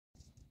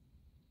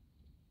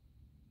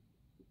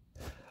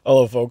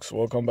Hello folks,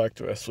 welcome back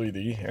to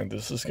S3D, and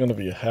this is going to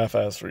be a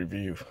half-ass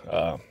review.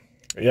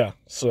 Yeah,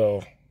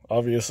 so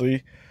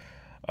obviously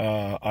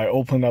I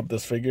opened up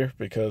this figure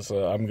because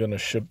I'm going to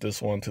ship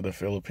this one to the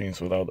Philippines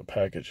without the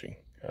packaging.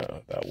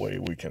 That way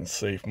we can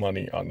save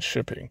money on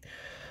shipping.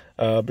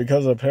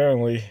 Because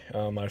apparently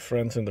my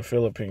friends in the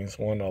Philippines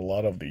want a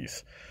lot of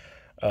these.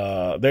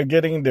 They're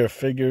getting their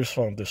figures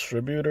from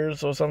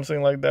distributors or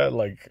something like that,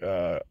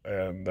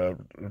 and the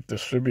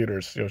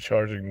distributors still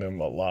charging them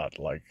a lot,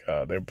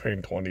 they're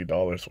paying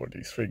 $20 for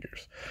these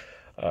figures.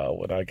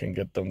 When I can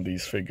get them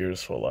these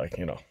figures for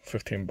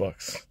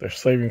 $15, they're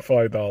saving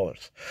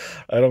 $5.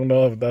 I don't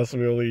know if that's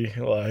really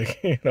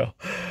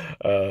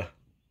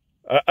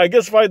I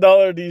guess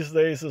 $5 these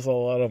days is a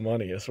lot of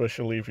money,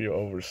 especially if you're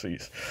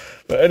overseas.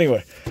 But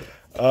anyway,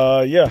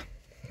 yeah.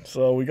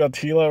 So we got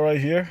Teela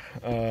right here.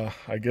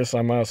 I guess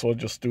I might as well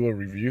just do a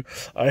review.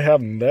 I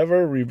have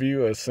never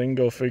reviewed a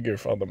single figure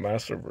from the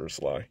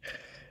Masterverse line.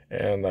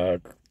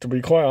 And to be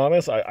quite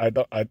honest, I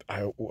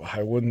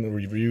wouldn't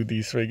review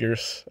these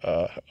figures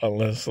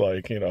unless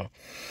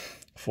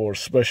for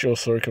special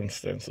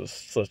circumstances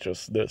such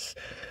as this.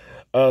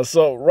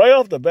 So right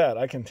off the bat,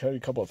 I can tell you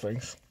a couple of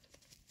things.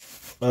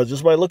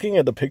 Just by looking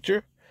at the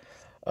picture,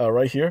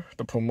 right here,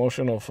 the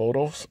promotional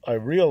photos, I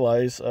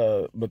realized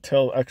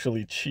Mattel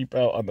actually cheap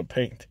out on the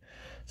paint.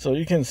 So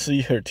you can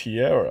see her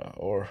tiara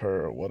or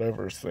her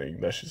whatever thing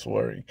that she's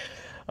wearing.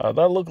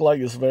 That looked like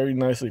it's very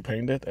nicely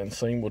painted, and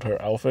same with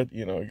her outfit.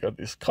 You know, you got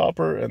this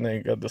copper and then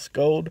you got this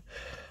gold.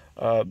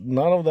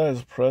 None of that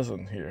is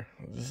present here.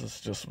 This is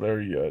just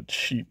very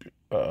cheap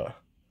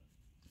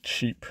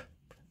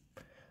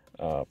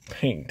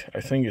paint.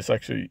 I think it's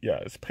actually, yeah,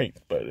 it's paint,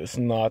 but it's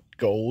not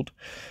gold,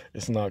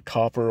 it's not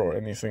copper or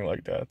anything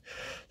like that.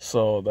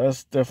 So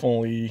that's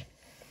definitely,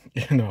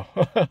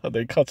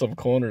 they cut some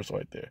corners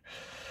right there.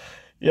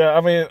 Yeah,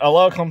 I mean, a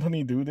lot of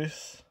companies do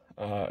this,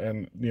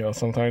 and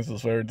sometimes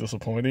it's very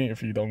disappointing.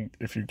 If you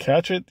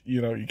catch it,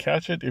 you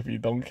catch it. If you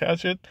don't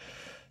catch it,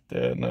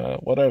 then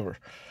whatever.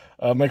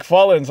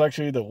 McFarlane's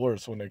actually the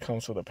worst when it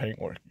comes to the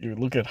paintwork. You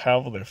look at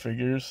half of their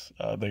figures,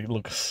 they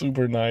look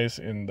super nice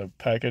in the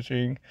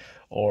packaging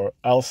or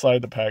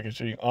outside the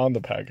packaging, on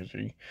the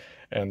packaging,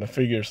 and the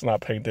figure's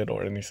not painted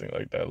or anything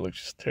like that. It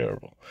looks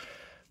terrible.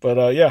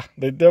 But yeah,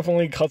 they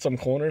definitely cut some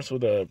corners with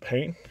the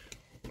paint.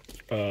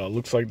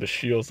 Looks like the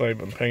shield's not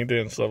even painted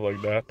and stuff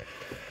like that.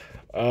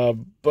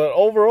 But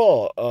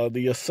overall,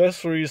 the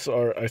accessories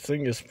I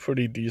think is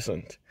pretty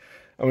decent.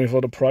 I mean,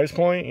 for the price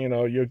point,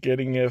 you're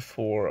getting it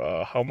for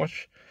how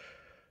much?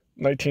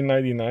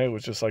 $19.99,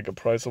 which is like a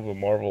price of a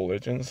Marvel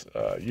Legends.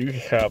 You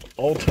have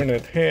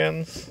alternate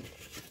hands.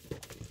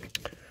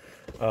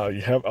 And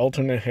you get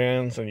alternate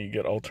head,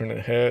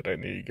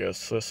 and you get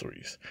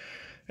accessories.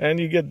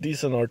 And you get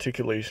decent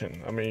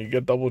articulation. I mean, you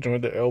get double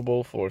jointed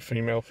elbow for a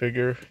female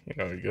figure.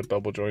 You get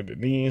double jointed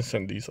knees,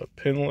 and these are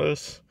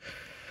pinless.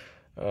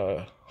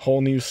 Whole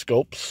new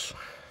sculpt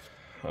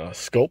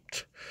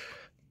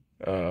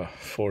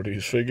for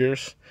these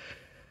figures,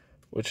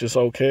 which is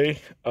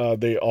okay.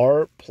 They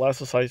are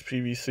plasticized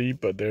PVC,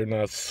 but they're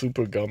not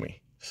super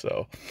gummy.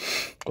 So,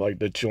 like,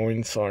 the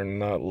joints are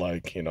not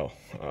freaking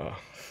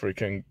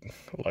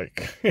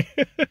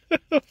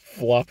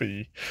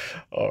floppy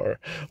or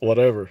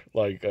whatever,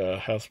 like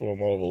Hasbro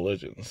Marvel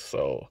Legends.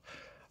 So,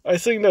 I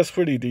think that's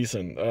pretty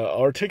decent.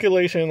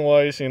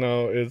 Articulation-wise,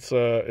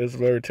 it's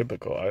very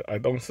typical. I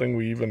don't think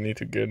we even need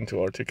to get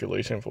into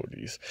articulation for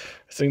these.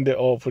 I think they're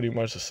all pretty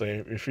much the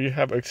same. If you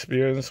have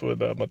experience with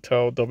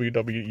Mattel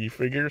WWE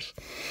figures,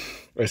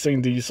 I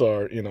think these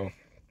are,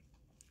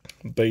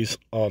 based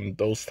on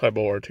those type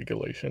of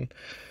articulation.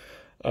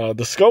 The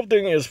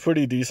sculpting is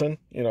pretty decent.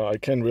 I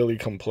can't really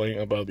complain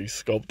about the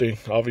sculpting.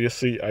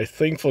 Obviously, I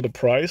think for the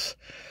price,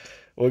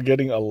 we're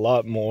getting a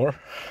lot more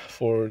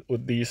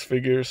with these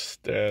figures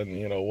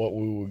than what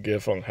we would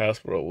get from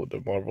Hasbro with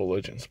the Marvel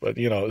Legends. But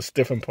it's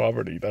different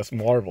property. That's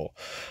Marvel.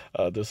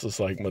 This is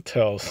like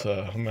Mattel's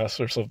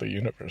Masters of the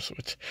Universe,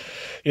 which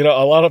a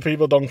lot of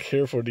people don't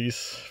care for these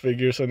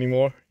figures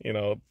anymore.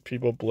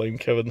 People blame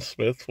Kevin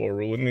Smith for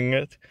ruining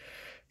it.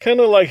 Kind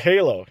of like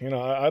Halo.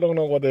 I don't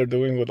know what they're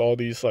doing with all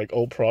these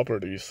old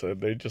properties.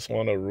 They just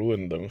want to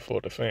ruin them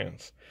for the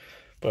fans.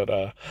 But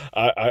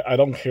I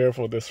don't care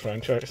for this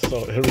franchise,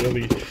 so it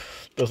really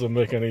doesn't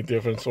make any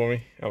difference for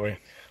me. I mean,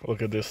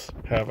 look at this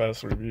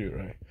half-ass review,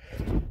 right?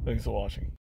 Thanks for watching.